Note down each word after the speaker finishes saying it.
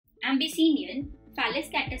Abyssinian. Felis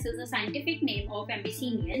catus is the scientific name of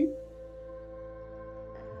Abyssinian.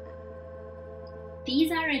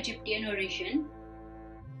 These are Egyptian origin.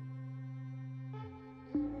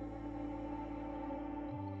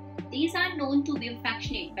 These are known to be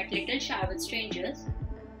affectionate but little shy with strangers.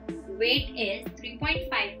 Weight is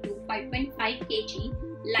 3.5 to 5.5 kg.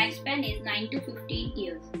 Lifespan is 9 to 15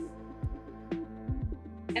 years.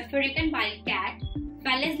 African wildcat,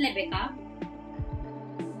 Felis Lovika.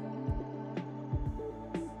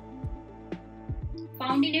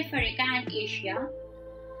 Found in Africa and Asia.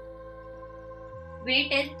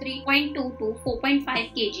 Weight is 3.2 to 4.5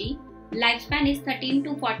 kg. Lifespan is 13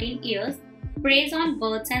 to 14 years. Preys on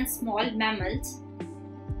birds and small mammals.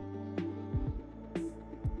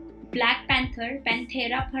 Black panther,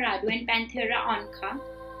 Panthera parado and Panthera onca.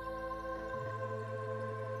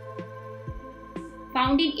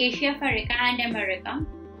 Found in Asia, Africa and America.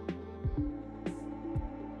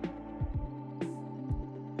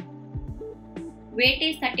 Weight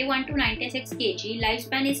is 31 to 96 kg.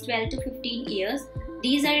 Lifespan is 12 to 15 years.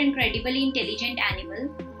 These are incredibly intelligent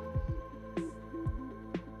animals.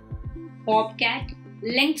 Bobcat,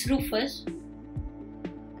 Lynx rufus.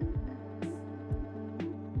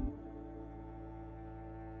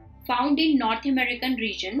 Found in North American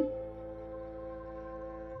region.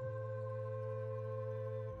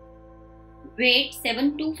 Weight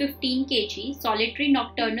 7 to 15 kg. Solitary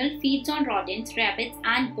nocturnal, feeds on rodents, rabbits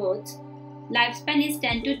and birds. Lifespan is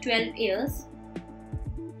 10 to 12 years.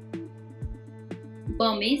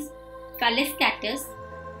 Burmese, Felis catus.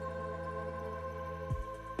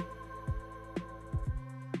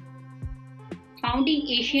 Found in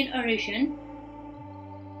Asian origin.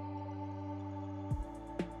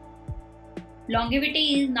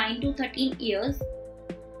 Longevity is 9 to 13 years.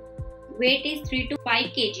 Weight is 3 to 5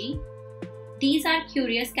 kg. These are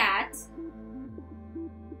curious cats.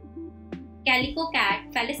 Calico cat,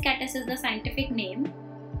 Felis catus is the scientific name.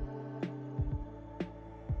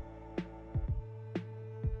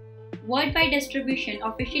 Worldwide distribution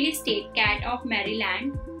officially state cat of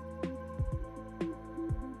Maryland.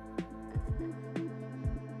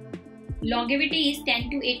 Longevity is 10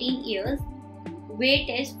 to 18 years. Weight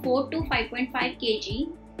is 4 to 5.5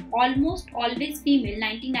 kg. Almost always female,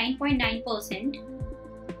 99.9%.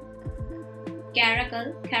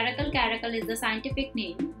 Caracal is the scientific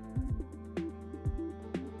name.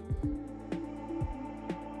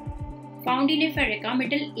 Found in Africa,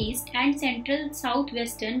 Middle East and Central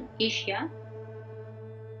Southwestern Asia.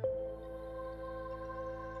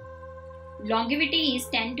 Longevity is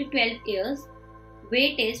 10 to 12 years.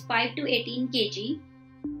 Weight is 5 to 18 kg.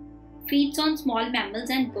 Feeds on small mammals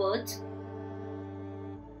and birds.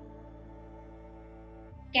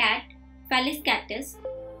 Cat, Felis catus.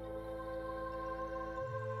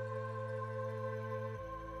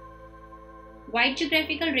 Wide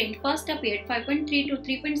geographical range first appeared 5.3 to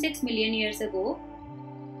 3.6 million years ago.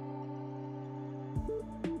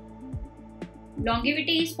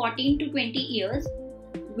 Longevity is 14 to 20 years.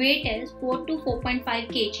 Weight is 4 to 4.5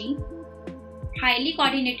 kg. Highly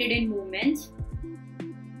coordinated in movements.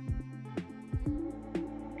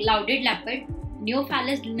 Clouded leopard,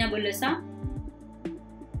 Neophalis nebulosa.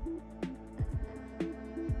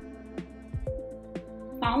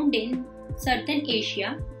 Found in Southern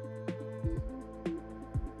Asia.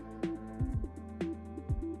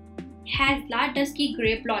 Has large dusky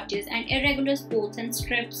grey blotches and irregular spots and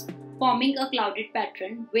strips forming a clouded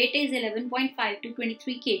pattern. Weight is 11.5 to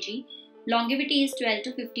 23 kg. Longevity is 12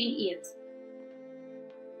 to 15 years.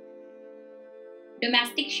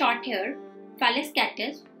 Domestic shorthair, Felis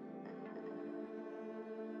catus.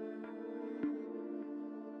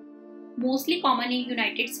 Mostly common in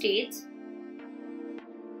United States.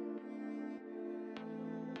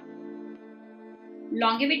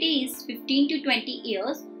 Longevity is 15 to 20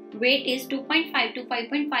 years. Weight is 2.5 to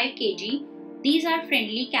 5.5 kg. These are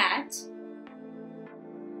friendly cats.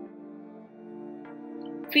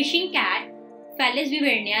 Fishing cat, Felis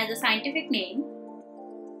vivernia is the scientific name.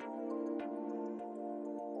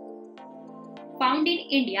 Found in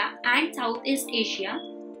India and Southeast Asia.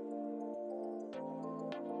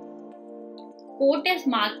 Coat is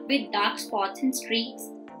marked with dark spots and streaks.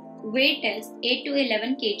 Weight is 8 to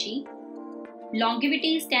 11 kg.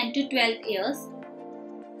 Longevity is 10 to 12 years.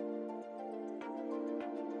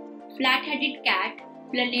 Flat-headed cat,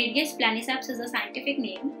 Planarius planiceps is the scientific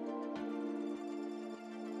name.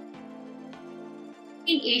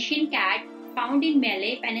 In Asian cat, found in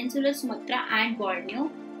Malay, Peninsular Sumatra and Borneo.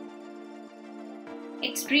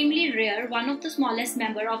 Extremely rare, one of the smallest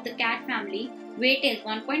member of the cat family. Weight is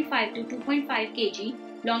 1.5 to 2.5 kg.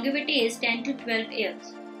 Longevity is 10 to 12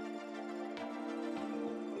 years.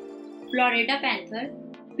 Florida panther,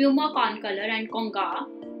 Puma concolor and conga.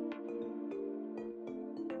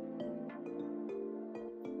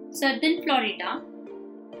 Southern Florida.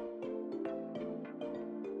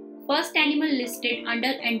 First animal listed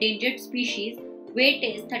under endangered species. Weight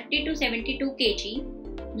is 30 to 72 kg.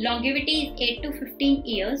 Longevity is 8 to 15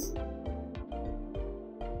 years.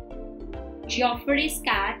 Geoffrey's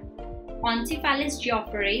cat, Oncephalus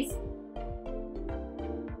geoffreys.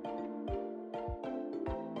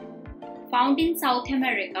 Found in South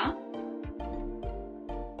America.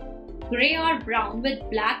 Grey or brown with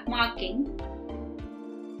black marking.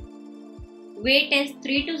 Weight is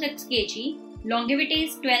 3 to 6 kg. Longevity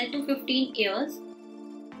is 12 to 15 years.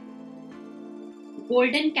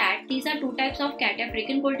 Golden cat. These are two types of cat,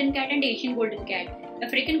 African golden cat and Asian golden cat.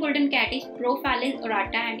 African golden cat is Felis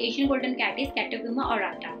aurata and Asian golden cat is Catapuma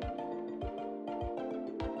aurata.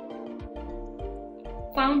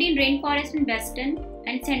 Found in rainforest in Western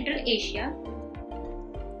and Central Asia.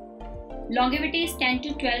 Longevity is 10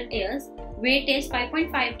 to 12 years. Weight is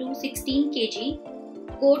 5.5 to 16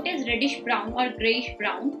 kg. Coat is reddish brown or greyish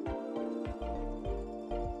brown.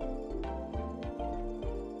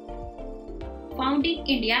 Found in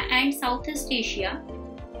India and Southeast Asia.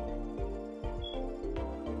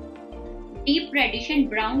 Deep reddish and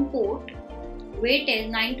brown coat. Weight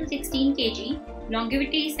is 9 to 16 kg.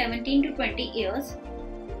 Longevity is 17 to 20 years.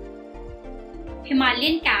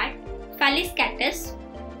 Himalayan cat, Felis catus.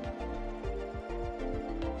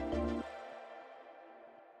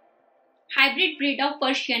 Hybrid breed of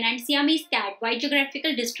Persian and Siamese cat, wide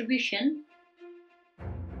geographical distribution.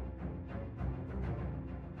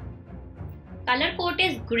 Color code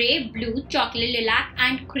is grey, blue, chocolate, lilac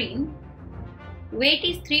and cream. Weight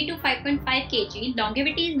is 3 to 5.5 kg.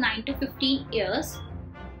 Longevity is 9 to 15 years.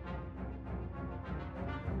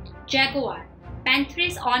 Jaguar,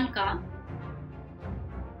 Pantheris onca.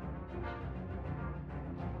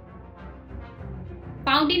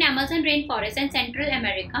 Found in Amazon rainforest and Central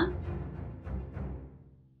America.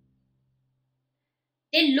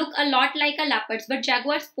 They look a lot like a leopards, but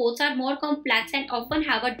jaguar spots are more complex and often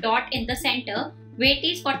have a dot in the center. Weight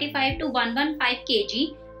is 45 to 115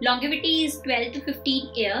 kg. Longevity is 12 to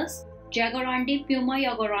 15 years. Jaguarundi, Puma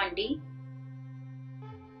jaguarundi.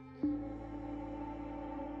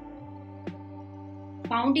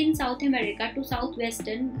 Found in South America to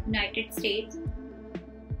southwestern United States.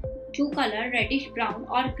 Two color, reddish brown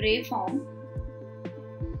or grey form.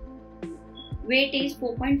 Weight is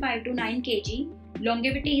 4.5 to 9 kg.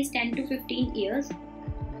 Longevity is 10 to 15 years.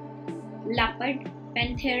 Leopard,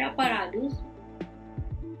 Panthera pardus.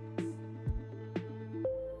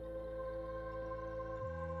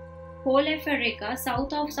 Whole of Africa,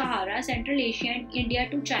 south of Sahara, Central Asia and India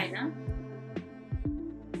to China.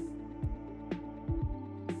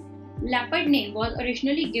 Leopard name was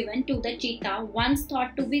originally given to the cheetah, once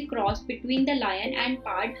thought to be crossed between the lion and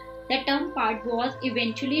pard. The term pard was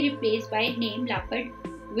eventually replaced by name leopard.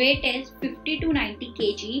 Weight is 50 to 90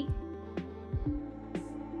 kg.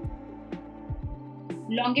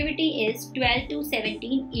 Longevity is 12 to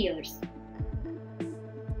 17 years.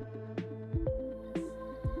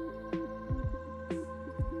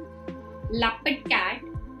 Leopard cat,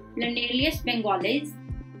 Planarius bengalis.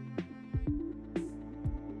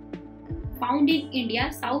 Found in India,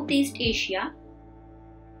 Southeast Asia.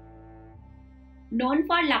 Known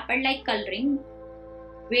for leopard-like coloring.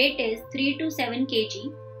 Weight is 3 to 7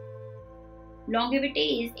 kg.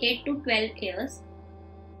 Longevity is 8 to 12 years.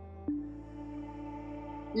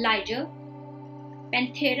 Liger,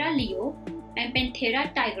 Panthera leo and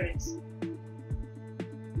Panthera tigris.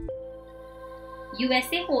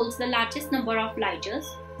 USA holds the largest number of ligers.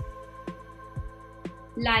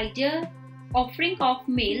 Liger, offering of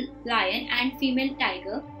male lion and female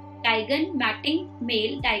tiger. Tiger mating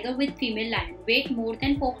male tiger with female lion. Weight more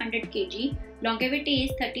than 400 kg. Longevity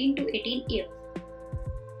is 13 to 18 years.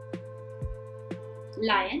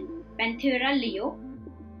 Lion, Panthera leo.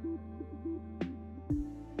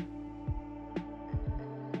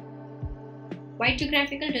 Wide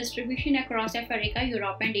geographical distribution across Africa,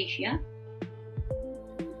 Europe and Asia.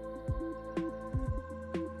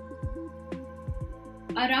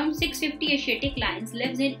 Around 650 Asiatic lions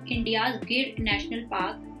lives in India's Gir National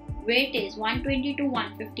Park. Weight is 120 to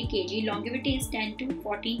 150 kg. Longevity is 10 to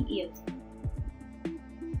 14 years.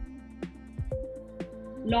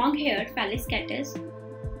 Long-haired Felis catus.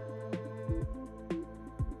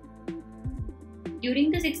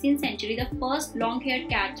 During the 16th century, the first long-haired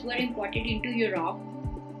cats were imported into Europe.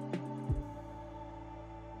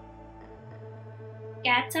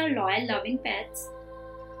 Cats are loyal, loving pets.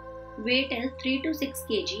 Weight is 3 to 6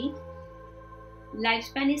 kg.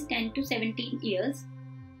 Lifespan is 10 to 17 years.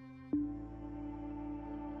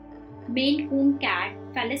 Maine Coon cat,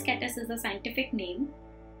 Felis catus is the scientific name.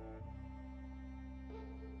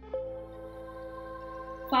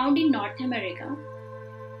 Found in North America.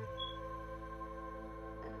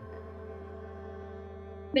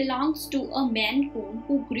 Belongs to a Maine Coon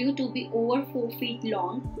who grew to be over 4 feet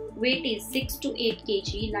long. Weight is 6 to 8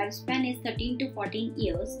 kg. Lifespan is 13 to 14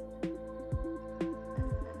 years.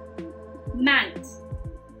 Manx.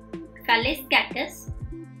 Felis catus.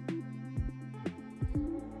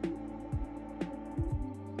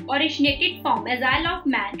 Originated from as Isle of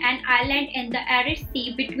Man, an island in the Irish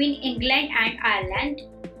Sea between England and Ireland.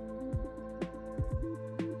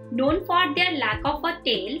 Known for their lack of a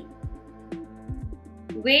tail.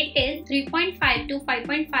 Weight is 3.5 to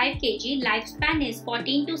 5.5 kg. Lifespan is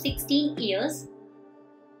 14 to 16 years.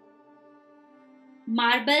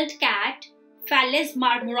 Marbled cat, Felis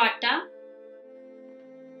marmorata.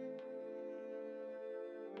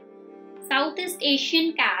 Southeast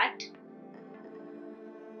Asian cat.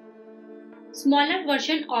 Smaller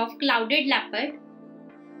version of clouded leopard.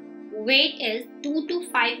 Weight is 2 to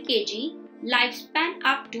 5 kg. Lifespan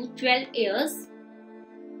up to 12 years.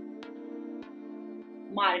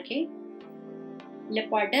 Margay,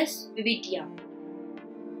 Leopardus vividea.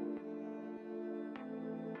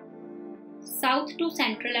 South to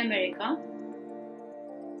Central America.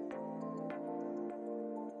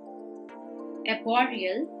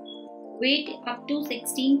 Arboreal, weight up to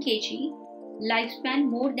 16 kg, lifespan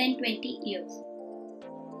more than 20 years.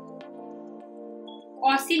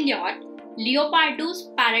 Ocelot,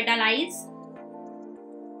 Leopardus pardalis.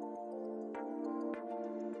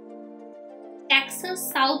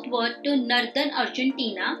 Texas southward to northern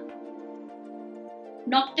Argentina.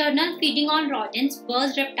 Nocturnal, feeding on rodents,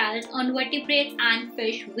 birds, reptiles, invertebrates and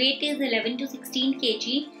fish. Weight is 11 to 16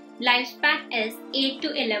 kg. Lifespan is 8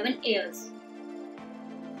 to 11 years.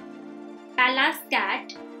 Pallas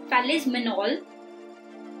cat, Felis minole.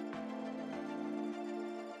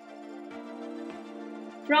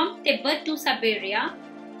 From Tibet to Siberia.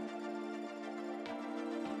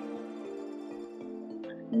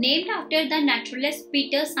 Named after the naturalist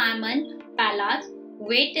Peter Simon Pallas.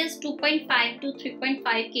 Weight is 2.5 to 3.5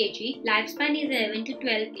 kg. Lifespan is 11 to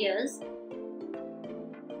 12 years.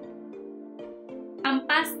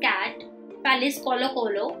 Pampas cat, Felis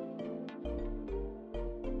colo.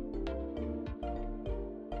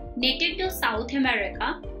 Native to South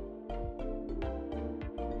America.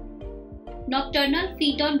 Nocturnal,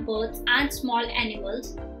 feed on birds and small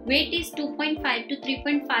animals. Weight is 2.5 to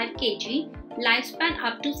 3.5 kg. Lifespan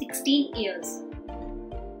up to 16 years.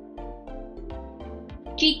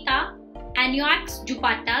 Cheetah, Anoax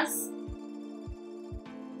jubatus.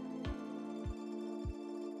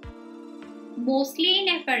 Mostly in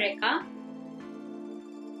Africa.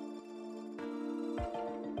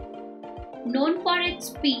 Known for its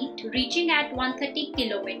speed reaching at 130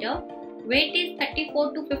 km. Weight is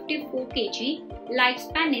 34 to 54 kg.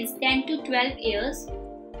 Lifespan is 10 to 12 years.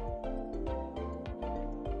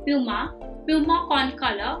 Puma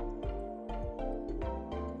concolor.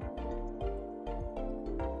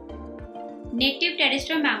 Native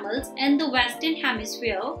terrestrial mammals in the Western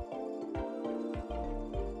Hemisphere.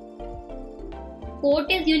 Coat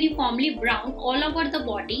is uniformly brown all over the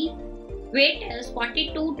body. Weight is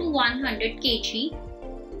 42 to 100 kg.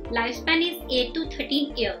 Lifespan is 8 to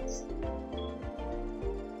 13 years.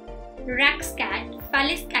 Rex cat,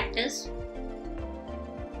 Felis catus.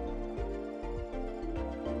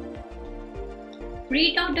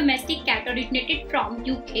 Breed of domestic cat originated from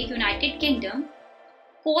UK, United Kingdom.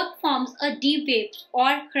 Coat forms a deep waves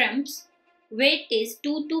or crimps. Weight is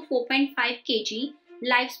 2 to 4.5 kg.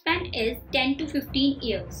 Lifespan is 10 to 15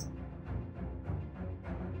 years.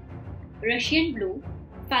 Russian blue,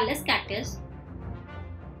 Felis catus.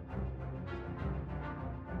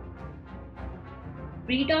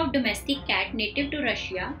 Breed of domestic cat native to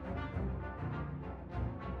Russia.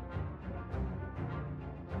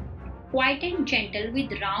 Quiet and gentle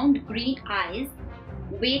with round green eyes.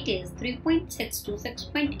 Weight is 3.6 to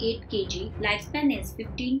 6.8 kg. Lifespan is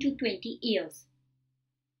 15 to 20 years.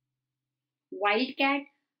 Wildcat,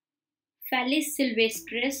 Felis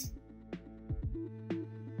sylvestris.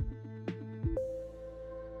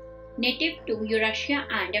 Native to Eurasia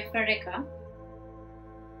and Africa.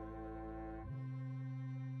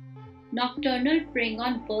 Nocturnal, preying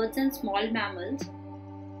on birds and small mammals.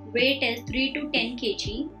 Weight is 3 to 10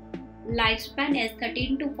 kg. Lifespan is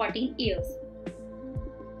 13 to 14 years.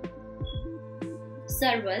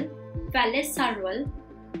 Serval, Felis serval.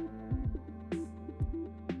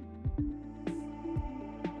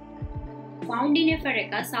 Found in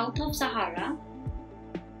Africa south of Sahara.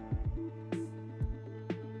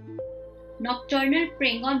 Nocturnal,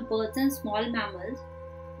 preying on birds and small mammals.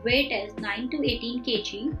 Weight is 9 to 18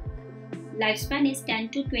 kg. Lifespan is 10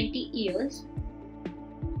 to 20 years.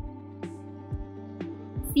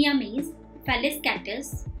 Siamese, Felis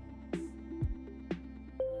catus.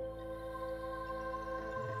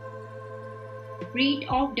 Breed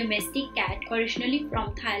of domestic cat originally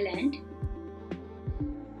from Thailand.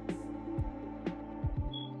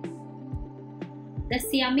 The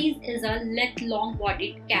Siamese is a lithe,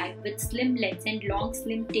 long-bodied cat with slim legs and long,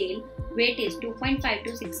 slim tail. Weight is 2.5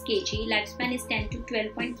 to 6 kg. Lifespan is 10 to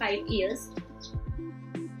 12.5 years.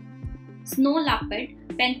 Snow leopard,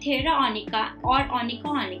 Panthera onica or Onica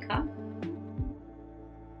onica.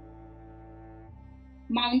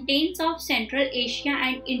 Mountains of Central Asia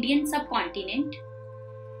and Indian subcontinent.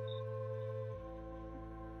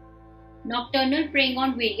 Nocturnal, preying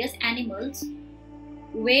on various animals.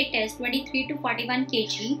 Weight is 23 to 41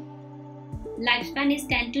 kg. Lifespan is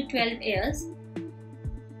 10 to 12 years.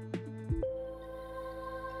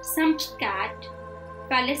 Sumped cat,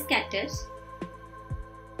 Felis catus.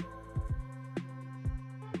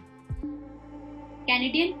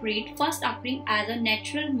 Canadian breed, first occurring as a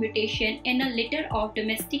natural mutation in a litter of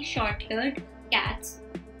domestic short-haired cats.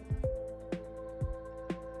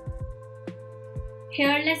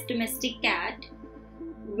 Hairless domestic cat.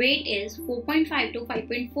 Weight is 4.5 to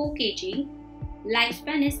 5.4 kg.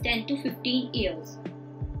 Lifespan is 10 to 15 years.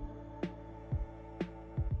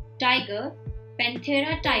 Tiger,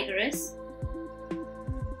 Panthera tigris.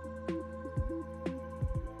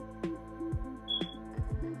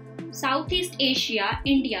 Southeast Asia,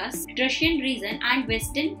 India, Russian region and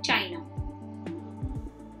Western China.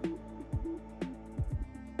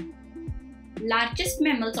 Largest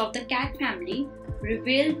mammals of the cat family,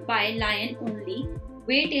 revealed by lion only.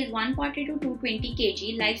 Weight is 140 to 220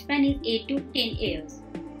 kg. Lifespan is 8 to 10 years.